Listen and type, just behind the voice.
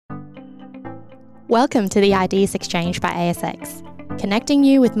Welcome to the Ideas Exchange by ASX, connecting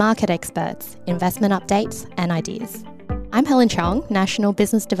you with market experts, investment updates and ideas. I'm Helen Chong, National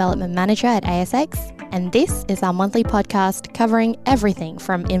Business Development Manager at ASX, and this is our monthly podcast covering everything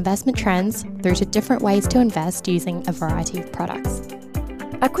from investment trends through to different ways to invest using a variety of products.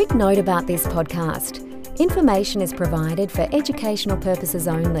 A quick note about this podcast. Information is provided for educational purposes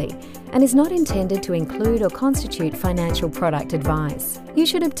only and is not intended to include or constitute financial product advice. You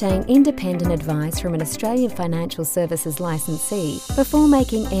should obtain independent advice from an Australian Financial Services licensee before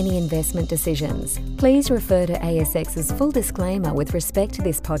making any investment decisions. Please refer to ASX's full disclaimer with respect to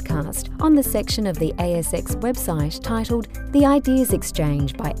this podcast on the section of the ASX website titled The Ideas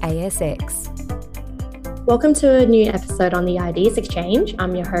Exchange by ASX. Welcome to a new episode on the Ideas Exchange.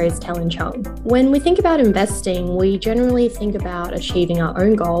 I'm your host, Helen Chong. When we think about investing, we generally think about achieving our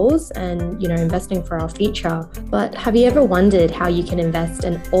own goals and, investing for our future. But have you ever wondered how you can invest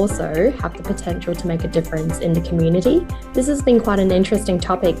and also have the potential to make a difference in the community? This has been quite an interesting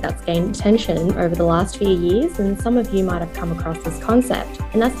topic that's gained attention over the last few years, and some of you might have come across this concept.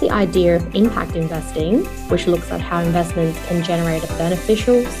 And that's the idea of impact investing, which looks at how investments can generate a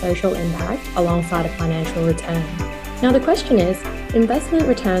beneficial social impact alongside a financial return. Now the question is, investment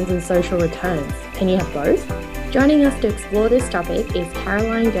returns and social returns, can you have both? Joining us to explore this topic is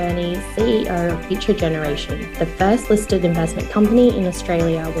Caroline Gurney, CEO of Future Generation, the first listed investment company in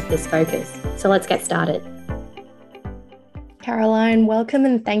Australia with this focus. So let's get started. Caroline, welcome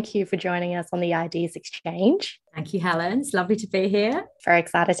and thank you for joining us on the Ideas Exchange. Thank you, Helen. It's lovely to be here. Very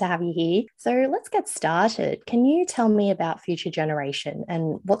excited to have you here. So let's get started. Can you tell me about Future Generation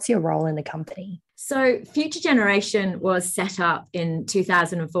and what's your role in the company? So Future Generation was set up in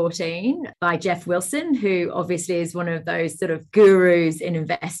 2014 by Geoff Wilson, who obviously is one of those sort of gurus in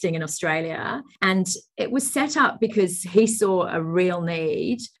investing in Australia. And it was set up because he saw a real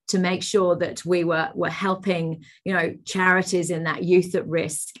need to make sure that we were helping, charities in that youth at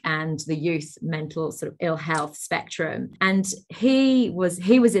risk and the youth mental sort of ill health spectrum. And he was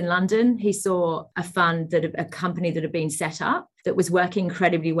in London. He saw a company that had been set up that was working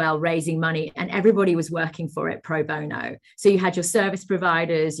incredibly well, raising money, and everybody was working for it pro bono. So you had your service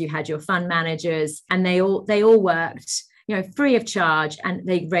providers, you had your fund managers, and they all worked free of charge, and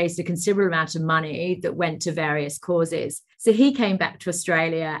they raised a considerable amount of money that went to various causes. So he came back to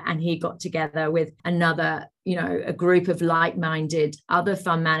Australia and he got together with another, a group of like-minded other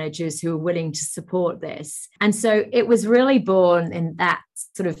fund managers who were willing to support this. And so it was really born in that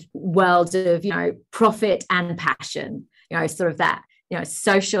sort of world of, profit and passion, sort of that,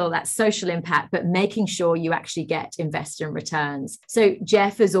 social impact, but making sure you actually get investor returns. So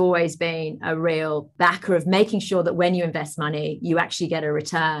Geoff has always been a real backer of making sure that when you invest money, you actually get a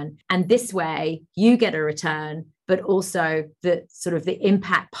return. And this way you get a return, but also the sort of the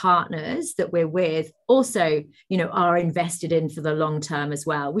impact partners that we're with also, are invested in for the long term as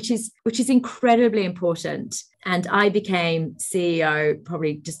well, which is incredibly important. And I became CEO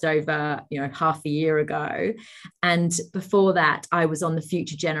probably just over, half a year ago. And before that, I was on the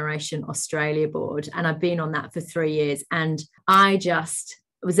Future Generation Australia board, and I've been on that for 3 years. And I just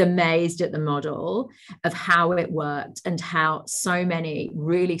was amazed at the model of how it worked and how so many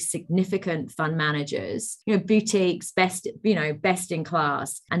really significant fund managers, boutiques, best in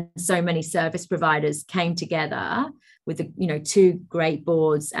class, and so many service providers came together with, 2 great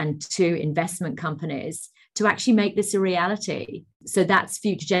boards and 2 investment companies to actually make this a reality. So that's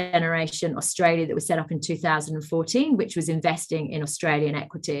Future Generation Australia that was set up in 2014, which was investing in Australian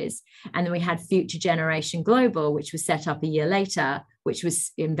equities. And then we had Future Generation Global, which was set up a year later, which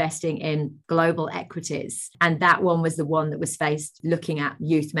was investing in global equities. And that one was the one that was looking at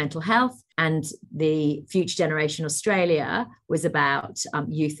youth mental health. And the Future Generation Australia was about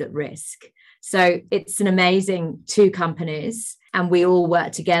youth at risk. So it's an amazing 2 companies, and we all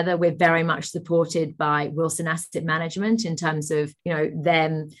work together. We're very much supported by Wilson Asset Management in terms of,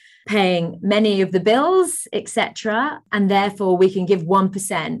 them paying many of the bills, etc. And therefore we can give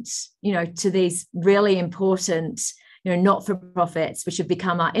 1%, to these really important, not-for-profits, which have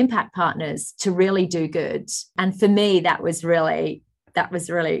become our impact partners to really do good. And for me, that was really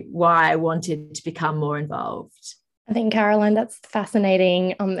why I wanted to become more involved. I think, Caroline, that's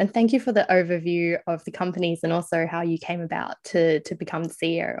fascinating. And thank you for the overview of the companies and also how you came about to become the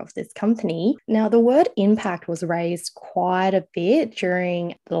CEO of this company. Now, the word impact was raised quite a bit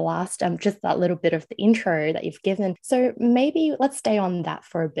during the last, just that little bit of the intro that you've given. So maybe let's stay on that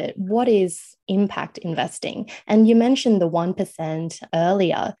for a bit. What is impact investing? And you mentioned the 1%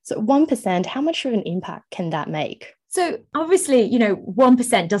 earlier. So 1%, how much of an impact can that make? So obviously,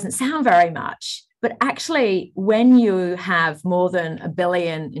 1% doesn't sound very much. But actually, when you have more than $1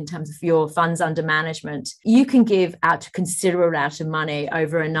 billion in terms of your funds under management, you can give out a considerable amount of money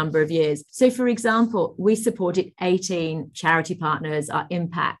over a number of years. So, for example, we supported 18 charity partners, our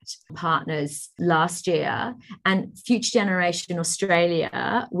impact partners, last year. And Future Generation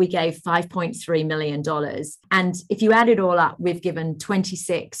Australia, we gave $5.3 million. And if you add it all up, we've given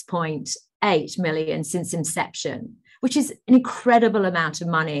 $26.8 million since inception, which is an incredible amount of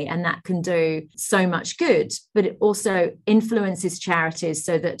money, and that can do so much good. But it also influences charities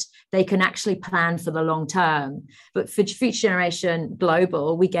so that they can actually plan for the long term. But for Future Generation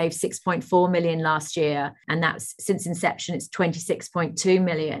Global, we gave 6.4 million last year, and that's since inception, it's 26.2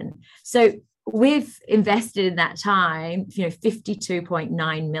 million. So we've invested in that time,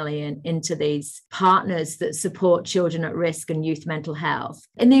 52.9 million into these partners that support children at risk and youth mental health.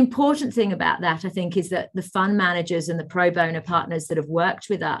 And the important thing about that, I think, is that the fund managers and the pro bono partners that have worked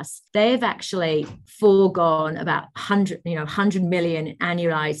with us, they've actually foregone about 100 million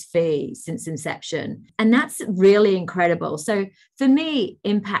annualized fees since inception. And that's really incredible. So for me,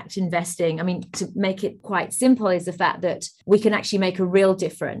 impact investing, to make it quite simple, is the fact that we can actually make a real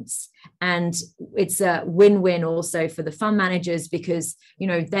difference. And it's a win-win also for the fund managers, because,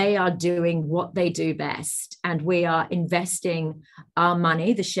 they are doing what they do best, and we are investing our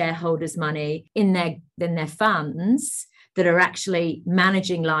money, the shareholders' money, in their funds that are actually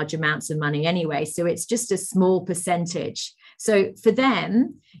managing large amounts of money anyway. So it's just a small percentage. So for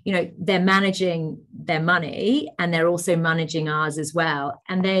them, they're managing their money and they're also managing ours as well.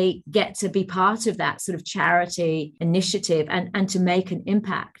 And they get to be part of that sort of charity initiative and to make an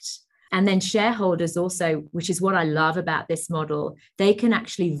impact. And then shareholders also, which is what I love about this model, they can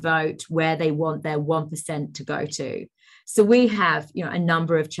actually vote where they want their 1% to go to. So we have, a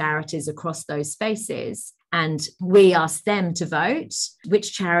number of charities across those spaces, and we ask them to vote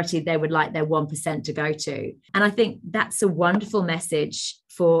which charity they would like their 1% to go to. And I think that's a wonderful message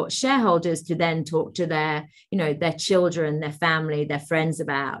for shareholders to then talk to their children, their family, their friends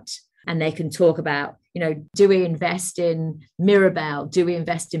about. And they can talk about, do we invest in Mirabelle? Do we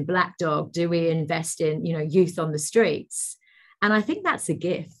invest in Black Dog? Do we invest in, youth on the streets? And I think that's a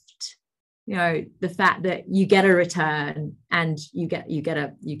gift. The fact that you get a return, and you get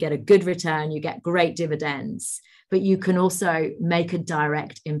a good return, you get great dividends, but you can also make a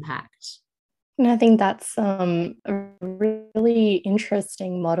direct impact. And I think that's a really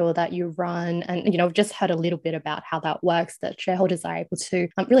interesting model that you run. And, I've just heard a little bit about how that works, that shareholders are able to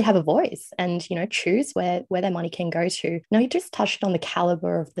really have a voice and, choose where their money can go to. Now, you just touched on the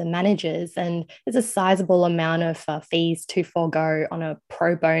caliber of the managers, and there's a sizable amount of fees to forego on a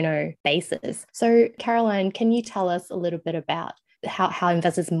pro bono basis. So, Caroline, can you tell us a little bit about how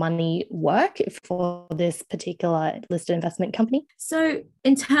investors' money work for this particular listed investment company? So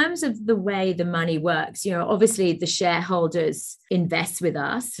in terms of the way the money works, obviously the shareholders invest with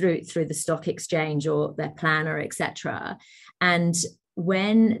us through the stock exchange or their planner, etc. And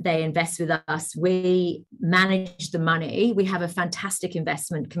when they invest with us, we manage the money. We have a fantastic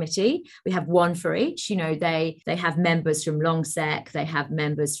investment committee. We have one for each. They have members from Longsec, they have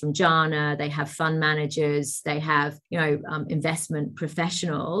members from Jana, they have fund managers, they have investment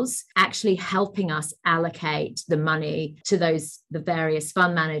professionals actually helping us allocate the money to the various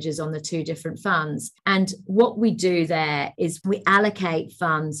fund managers on the two different funds. And what we do there is we allocate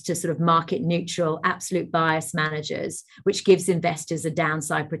funds to sort of market neutral, absolute bias managers, which gives investors a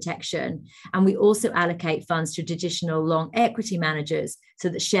downside protection. And we also allocate funds to traditional long equity managers so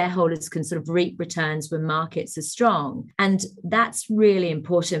that shareholders can sort of reap returns when markets are strong. And that's really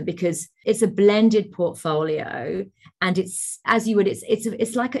important because it's a blended portfolio, and it's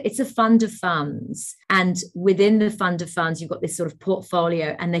a fund of funds. And within the fund of funds, you've got this sort of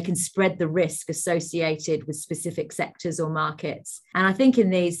portfolio, and they can spread the risk associated with specific sectors or markets. And I think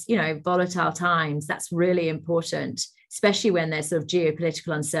in these, volatile times, that's really important, especially when there's sort of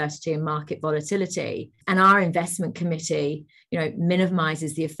geopolitical uncertainty and market volatility. And our investment committee,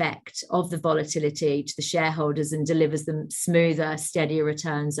 minimizes the effect of the volatility to the shareholders and delivers them smoother, steadier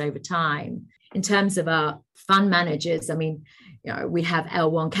returns over time. In terms of our fund managers, we have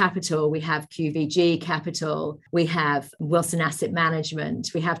L1 Capital, we have QVG Capital, we have Wilson Asset Management,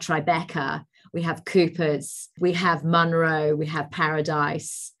 we have Tribeca, we have Coopers, we have Munro, we have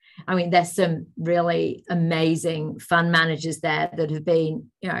Paradise. There's some really amazing fund managers there that have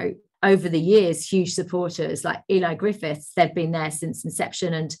been, over the years, huge supporters, like Eli Griffiths. They've been there since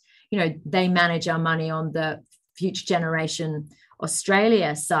inception, and, they manage our money on the Future Generation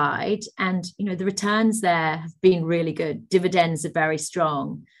Australia side. And, the returns there have been really good. Dividends are very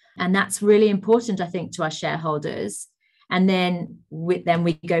strong. And that's really important, I think, to our shareholders. And then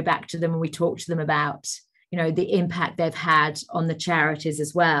we go back to them and we talk to them about, the impact they've had on the charities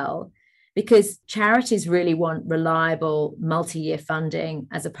as well. Because charities really want reliable multi-year funding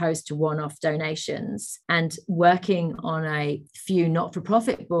as opposed to one-off donations. And working on a few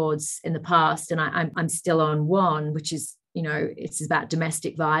not-for-profit boards in the past, and I'm still on one, which is, it's about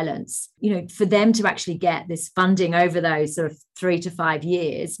domestic violence, for them to actually get this funding over those sort of 3 to 5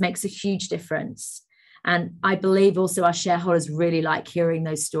 years makes a huge difference. And I believe also our shareholders really like hearing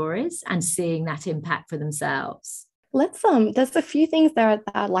those stories and seeing that impact for themselves. Let's there's a few things there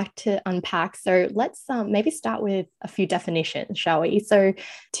that I'd like to unpack. So let's maybe start with a few definitions, shall we? So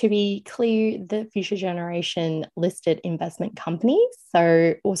to be clear, the Future Generation listed investment company.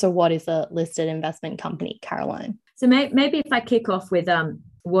 So also, what is a listed investment company, Caroline? So maybe if I kick off with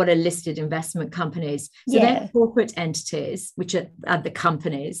what are listed investment companies. So they're corporate entities, which are the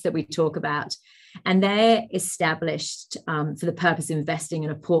companies that we talk about. And they're established for the purpose of investing in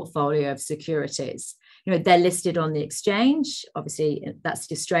a portfolio of securities. They're listed on the exchange. Obviously, that's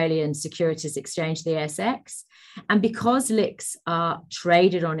the Australian Securities Exchange, the ASX. And because LICs are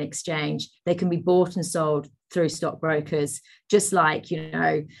traded on exchange, they can be bought and sold through stockbrokers, just like,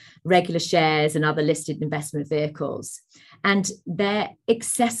 regular shares and other listed investment vehicles. And they're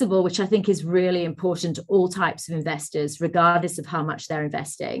accessible, which I think is really important to all types of investors, regardless of how much they're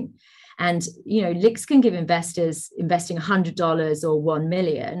investing. And, LICs can give investors investing $100 or 1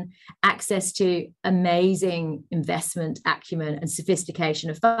 million access to amazing investment acumen and sophistication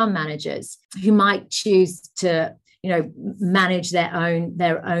of fund managers who might choose to, manage their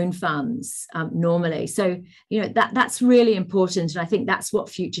own funds normally. So, that's really important. And I think that's what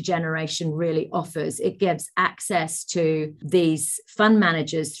Future Generation really offers. It gives access to these fund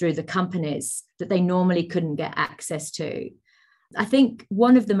managers through the companies that they normally couldn't get access to. I think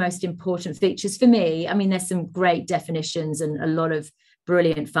one of the most important features for me, there's some great definitions and a lot of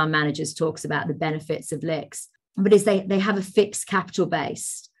brilliant fund managers talks about the benefits of LICs, but is they have a fixed capital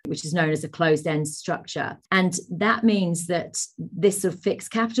base, which is known as a closed-end structure. And that means that this sort of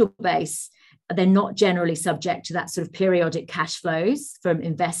fixed capital base, they're not generally subject to that sort of periodic cash flows from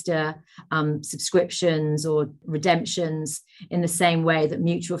investor subscriptions or redemptions in the same way that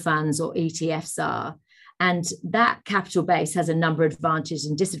mutual funds or ETFs are. And that capital base has a number of advantages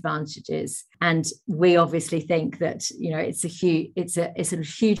and disadvantages. And we obviously think that, it's a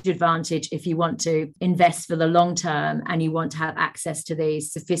huge advantage if you want to invest for the long term and you want to have access to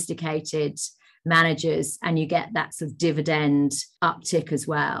these sophisticated managers and you get that sort of dividend uptick as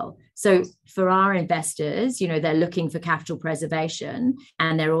well. So for our investors, they're looking for capital preservation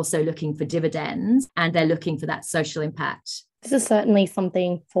and they're also looking for dividends and they're looking for that social impact. This is certainly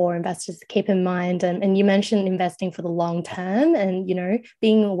something for investors to keep in mind. And you mentioned investing for the long term and,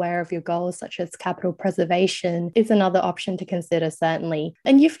 being aware of your goals, such as capital preservation, is another option to consider, certainly.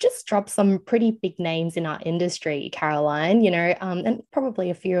 And you've just dropped some pretty big names in our industry, Caroline, and probably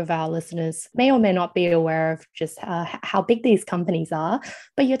a few of our listeners may or may not be aware of just how big these companies are.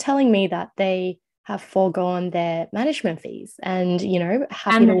 But you're telling me that they have foregone their management fees and,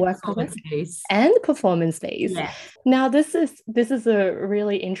 happy to work with us and performance fees. Yeah. Now, this is a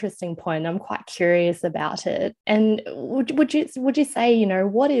really interesting point. I'm quite curious about it. And would you say,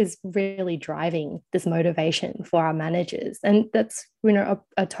 what is really driving this motivation for our managers? And that's,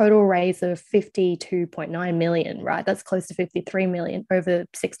 a total raise of 52.9 million, right? That's close to 53 million over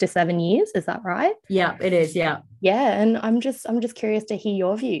 6 to 7 years. Is that right? Yeah, it is. Yeah. Yeah. And I'm just curious to hear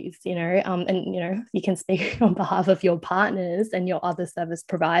your views, and, you can speak on behalf of your partners and your other service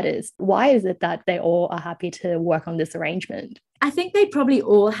providers. Why is it that they all are happy to work on this arrangement? I think they probably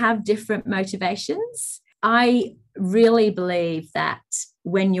all have different motivations. I really believe that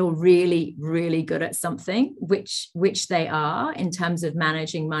when you're really, really good at something, which they are in terms of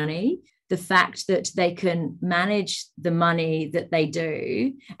managing money, the fact that they can manage the money that they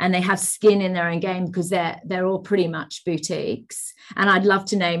do and they have skin in their own game because they're all pretty much boutiques. And I'd love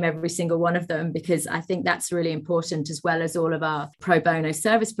to name every single one of them because I think that's really important, as well as all of our pro bono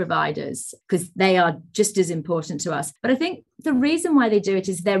service providers, because they are just as important to us. But I think the reason why they do it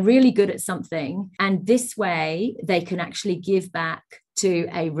is they're really good at something. And this way they can actually give back to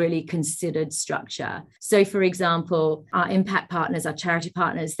a really considered structure. So, for example, our impact partners, our charity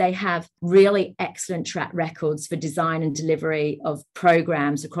partners, they have really excellent track records for design and delivery of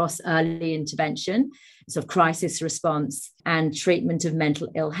programs across early intervention, sort of crisis response and treatment of mental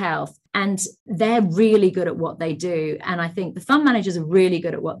ill health. And they're really good at what they do. And I think the fund managers are really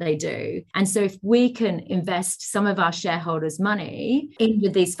good at what they do. And so if we can invest some of our shareholders' money into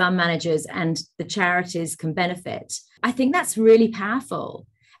these fund managers and the charities can benefit, I think that's really powerful.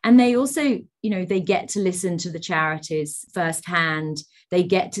 And they also, they get to listen to the charities firsthand. They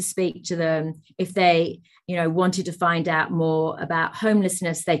get to speak to them. If they, wanted to find out more about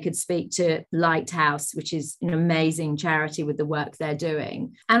homelessness, they could speak to Lighthouse, which is an amazing charity with the work they're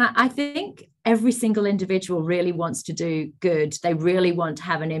doing. And I think every single individual really wants to do good. They really want to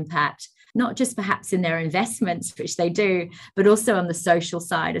have an impact, not just perhaps in their investments, which they do, but also on the social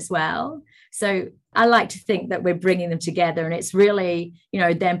side as well. So I like to think that we're bringing them together, and it's really,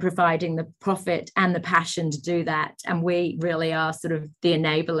 them providing the profit and the passion to do that. And we really are sort of the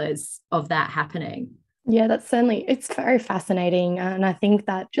enablers of that happening. Yeah, it's very fascinating. And I think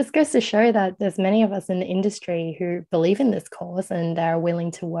that just goes to show that there's many of us in the industry who believe in this cause and they're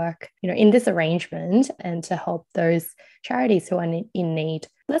willing to work, in this arrangement and to help those charities who are in need.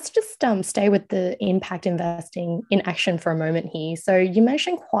 Let's just stay with the impact investing in action for a moment here. So you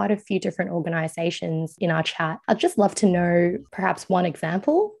mentioned quite a few different organizations in our chat. I'd just love to know perhaps one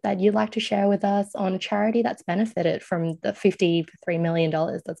example that you'd like to share with us on a charity that's benefited from the $53 million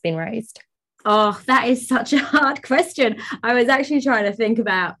that's been raised. Oh, that is such a hard question. I was actually trying to think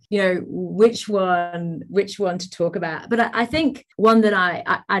about, which one to talk about. But I think one that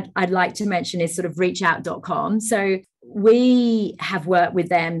I'd like to mention is sort of reachout.com. So we have worked with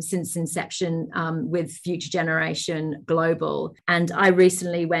them since inception with Future Generation Global. And I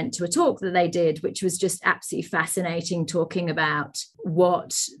recently went to a talk that they did, which was just absolutely fascinating, talking about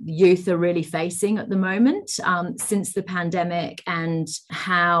what youth are really facing at the moment since the pandemic, and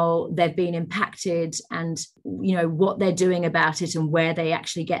how they've been impacted, and what they're doing about it, and where they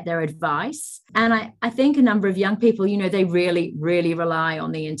actually get their advice. And I think a number of young people, they really, really rely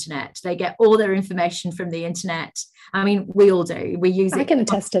on the internet. They get all their information from the internet. I mean, we all do. We use it. I can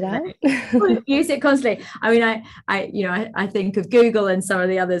attest to that. We use it constantly. I mean, I think of Google and some of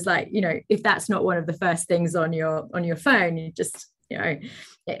the others. Like, if that's not one of the first things on your phone, you just,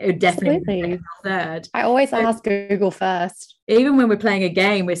 it would definitely be third. I always ask Google first. Even when we're playing a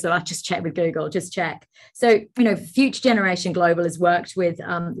game, we're sort of just check with Google, just check. So, Future Generation Global has worked with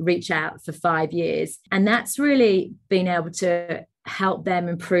Reach Out for 5 years, and that's really been able to help them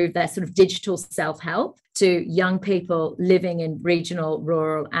improve their sort of digital self-help to young people living in regional,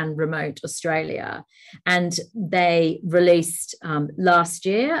 rural and remote Australia. And they released last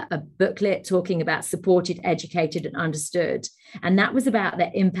year a booklet talking about supported, educated and understood. And that was about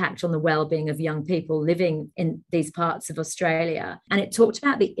their impact on the well-being of young people living in these parts of Australia. And it talked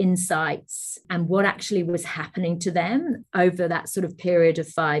about the insights and what actually was happening to them over that sort of period of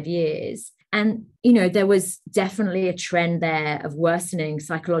 5 years. And, there was definitely a trend there of worsening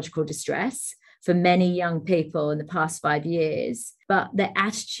psychological distress for many young people in the past 5 years. But their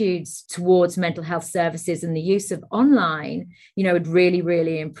attitudes towards mental health services and the use of online, had really,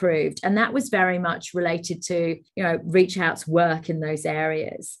 really improved. And that was very much related to, Reach Out's work in those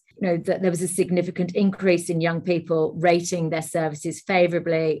areas. That there was a significant increase in young people rating their services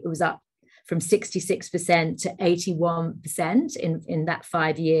favourably. It was up from 66% to 81% in that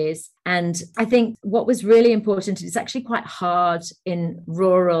 5 years. And I think what was really important, it's actually quite hard in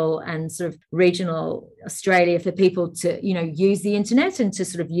rural and sort of regional Australia for people to, use the internet and to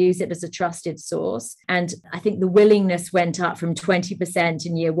sort of use it as a trusted source. And I think the willingness went up from 20%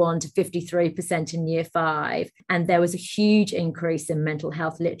 in year 1 to 53% in year 5. And there was a huge increase in mental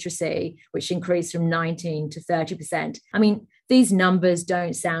health literacy, which increased from 19 to 30%. I mean, these numbers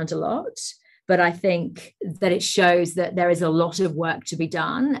don't sound a lot, but I think that it shows that there is a lot of work to be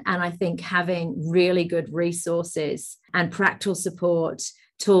done. And I think having really good resources and practical support,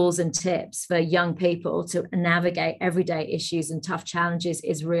 tools and tips for young people to navigate everyday issues and tough challenges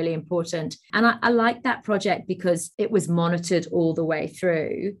is really important. And I like that project because it was monitored all the way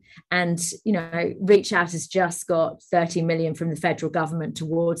through. And, Reach Out has just got 30 million from the federal government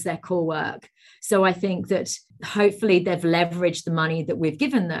towards their core work. So I think that hopefully they've leveraged the money that we've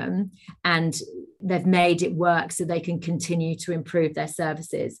given them and they've made it work so they can continue to improve their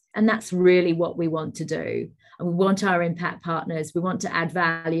services. And that's really what we want to do. And we want our impact partners, we want to add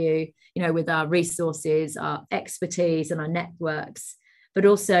value, with our resources, our expertise and our networks, but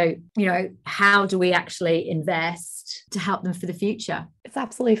also, how do we actually invest to help them for the future? It's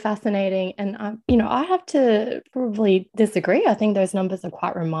absolutely fascinating. And, I have to probably disagree. I think those numbers are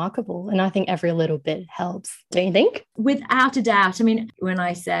quite remarkable. And I think every little bit helps. Don't you think? Without a doubt. I mean, when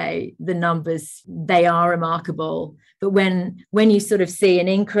I say the numbers, they are remarkable. But when you sort of see an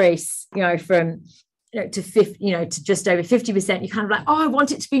increase, from to 50, to just over 50%, you're kind of like, oh, I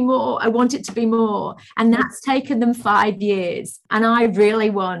want it to be more. I want it to be more. And that's taken them 5 years. And I really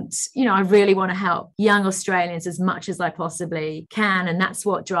want to help young Australians as much as I possibly can. And that's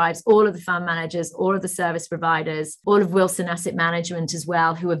what drives all of the fund managers, all of the service providers, all of Wilson Asset Management as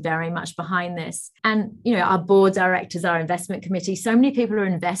well, who are very much behind this. And, our board directors, our investment committee, so many people are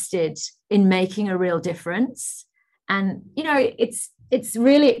invested in making a real difference. And, it's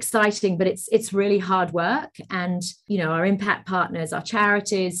really exciting, but it's really hard work. And, our impact partners, our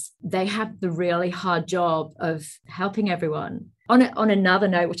charities, they have the really hard job of helping everyone. On another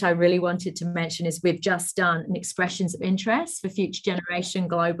note, which I really wanted to mention, is we've just done an expressions of interest for Future Generation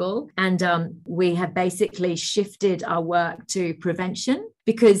Global. And we have basically shifted our work to prevention,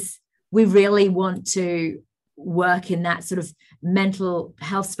 because we really want to work in that sort of mental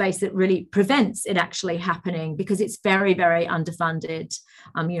health space that really prevents it actually happening, because it's very, very underfunded.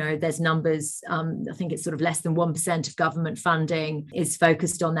 There's numbers, I think it's sort of less than 1% of government funding is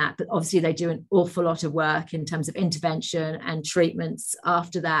focused on that, but obviously they do an awful lot of work in terms of intervention and treatments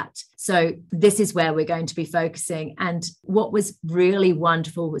after that. So this is where we're going to be focusing. And what was really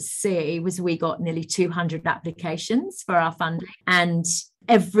wonderful was we got nearly 200 applications for our funding, and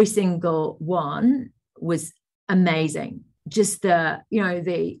every single one was amazing. Just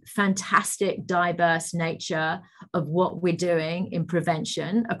the fantastic diverse nature of what we're doing in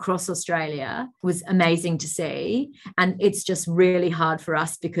prevention across Australia was amazing to see. And it's just really hard for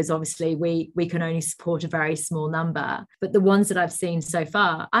us, because obviously we can only support a very small number. But the ones that I've seen so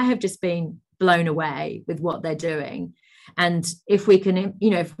far, I have just been blown away with what they're doing. And if we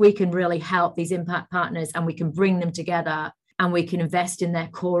can really help these impact partners, and we can bring them together, and we can invest in their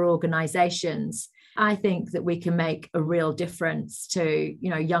core organizations, I think that we can make a real difference to,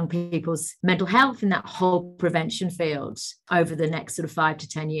 young people's mental health in that whole prevention field over the next sort of 5 to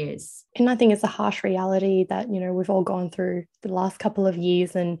 10 years. And I think it's a harsh reality that, we've all gone through the last couple of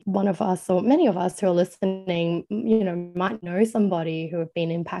years, and one of us, or many of us who are listening, might know somebody who have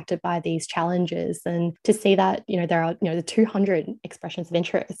been impacted by these challenges. And to see that, there are, the 200 expressions of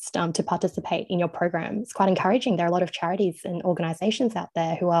interest to participate in your program, it's quite encouraging. There are a lot of charities and organizations out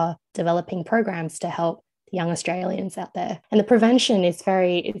there who are developing programs to help young Australians out there. And the prevention is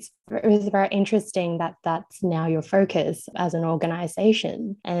very interesting that that's now your focus as an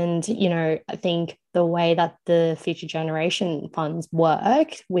organization. And, I think the way that the Future Generation funds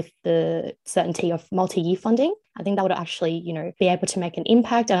work with the certainty of multi-year funding, I think that would actually, be able to make an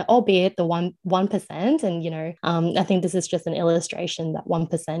impact, albeit the 1%. And, I think this is just an illustration that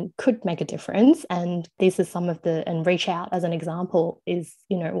 1% could make a difference. And this is and Reach Out as an example is,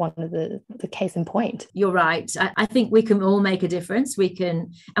 one of the case in point. You're right. I think we can all make a difference. We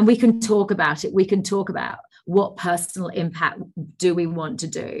can talk about it. We can talk about what personal impact do we want to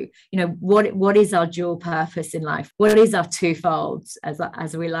do? What is our dual purpose in life? What is our twofold,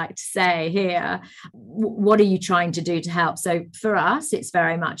 as we like to say here? What are you trying to do to help? So for us, it's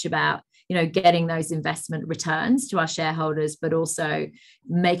very much about, getting those investment returns to our shareholders, but also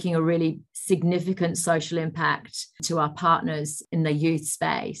making a really significant social impact to our partners in the youth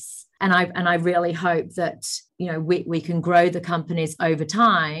space. And I really hope that, we can grow the companies over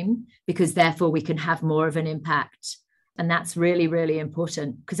time, because therefore we can have more of an impact. And that's really, really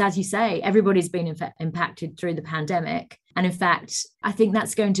important, because as you say, everybody's been impacted through the pandemic. And in fact, I think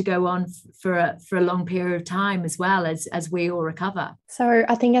that's going to go on for a long period of time as well, as we all recover. So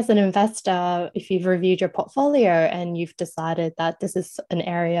I think as an investor, if you've reviewed your portfolio and you've decided that this is an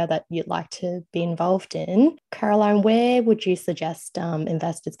area that you'd like to be involved in, Caroline, where would you suggest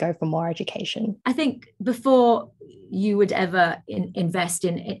investors go for more education? I think before you would ever invest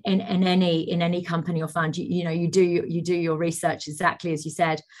in any company or fund, you do your research exactly as you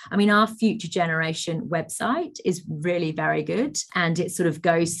said. I mean, our Future Generation website is really very good, and it sort of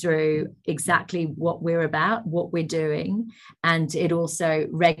goes through exactly what we're about, what we're doing, and it also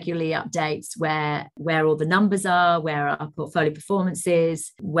regularly updates where all the numbers are, where our portfolio performance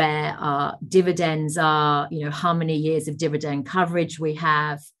is, where our dividends are, how many years of dividend coverage we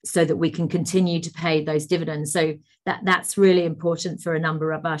have, so that we can continue to pay those dividends. So that's really important for a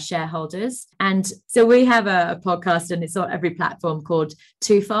number of our shareholders. And so we have a podcast, and it's on every platform, called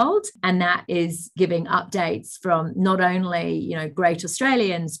Twofold, and that is giving updates from not only great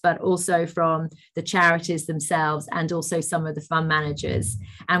Australians, but also from the charities themselves, and also some of the fund managers.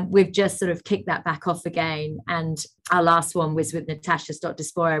 And we've just sort of kicked that back off again, and Our last one was with Natasha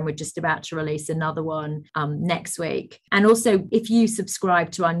Stott-Despoja, and we're just about to release another one next week. And also, if you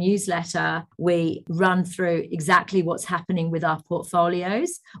subscribe to our newsletter, we run through exactly what's happening with our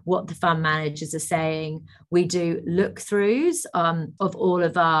portfolios, what the fund managers are saying. We do look-throughs of all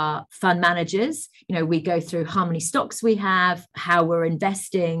of our fund managers. We go through how many stocks we have, how we're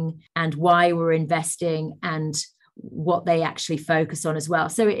investing, and why we're investing, and what they actually focus on as well.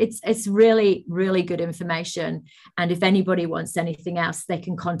 So it's really, really good information. And if anybody wants anything else, they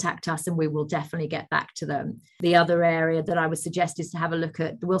can contact us and we will definitely get back to them. The other area that I would suggest is to have a look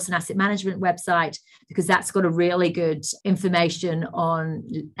at the Wilson Asset Management website, because that's got a really good information on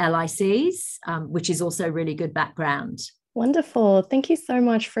LICs, which is also really good background. Wonderful. Thank you so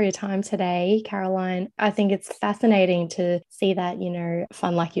much for your time today, Caroline. I think it's fascinating to see that, a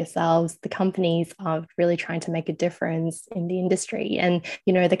fund like yourselves, the companies are really trying to make a difference in the industry, and,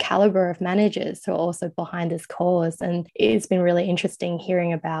 the caliber of managers who are also behind this cause. And it's been really interesting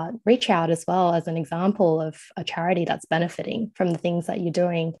hearing about Reach Out as well as an example of a charity that's benefiting from the things that you're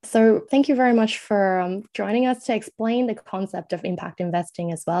doing. So thank you very much for joining us to explain the concept of impact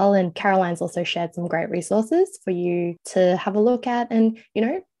investing as well. And Caroline's also shared some great resources for you to have a look at and,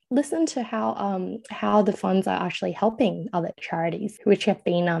 listen to how the funds are actually helping other charities which have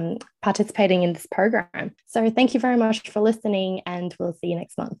been participating in this program. So thank you very much for listening, and we'll see you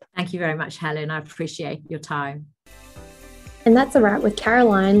next month. Thank you very much, Helen. I appreciate your time. And that's a wrap with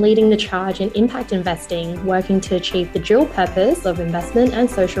Caroline leading the charge in impact investing, working to achieve the dual purpose of investment and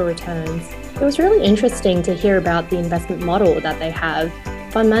social returns. It was really interesting to hear about the investment model that they have.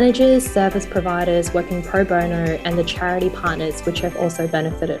 Fund managers, service providers working pro bono, and the charity partners which have also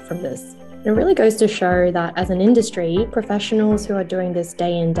benefited from this. And it really goes to show that as an industry, professionals who are doing this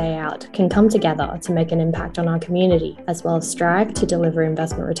day in, day out can come together to make an impact on our community, as well as strive to deliver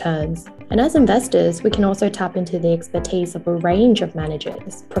investment returns. And as investors, we can also tap into the expertise of a range of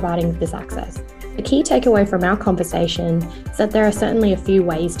managers providing this access. The key takeaway from our conversation is that there are certainly a few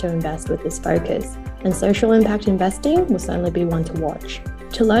ways to invest with this focus, and social impact investing will certainly be one to watch.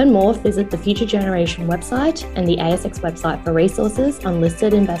 To learn more, visit the Future Generation website and the ASX website for resources on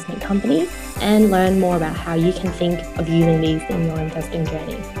listed investment companies, and learn more about how you can think of using these in your investing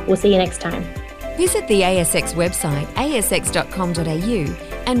journey. We'll see you next time. Visit the ASX website,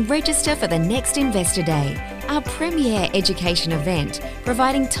 asx.com.au, and register for the next Investor Day, our premier education event,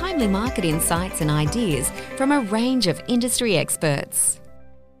 providing timely market insights and ideas from a range of industry experts.